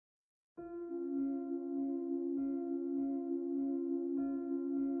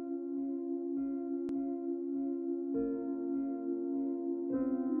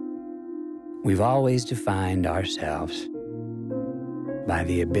We've always defined ourselves by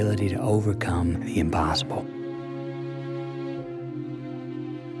the ability to overcome the impossible.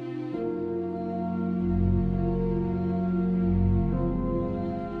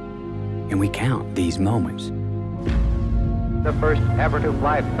 And we count these moments. The first ever to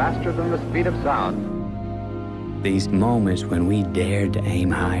fly faster than the speed of sound. These moments when we dared to aim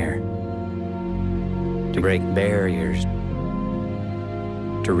higher, to break barriers,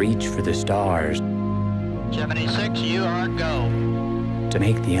 to reach for the stars. 76, you are go. To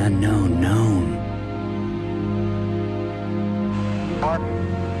make the unknown known.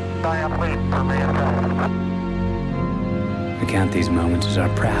 We count these moments as our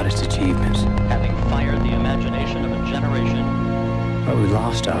proudest achievements. Having fired the imagination of a generation. But we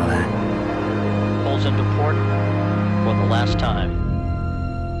lost all that. Pulls into port for the last time.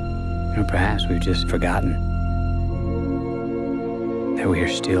 Or perhaps we've just forgotten that we are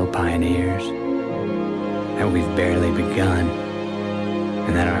still pioneers, that we've barely begun,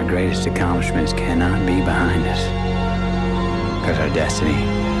 and that our greatest accomplishments cannot be behind us, because our destiny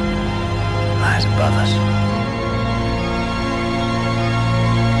lies above us.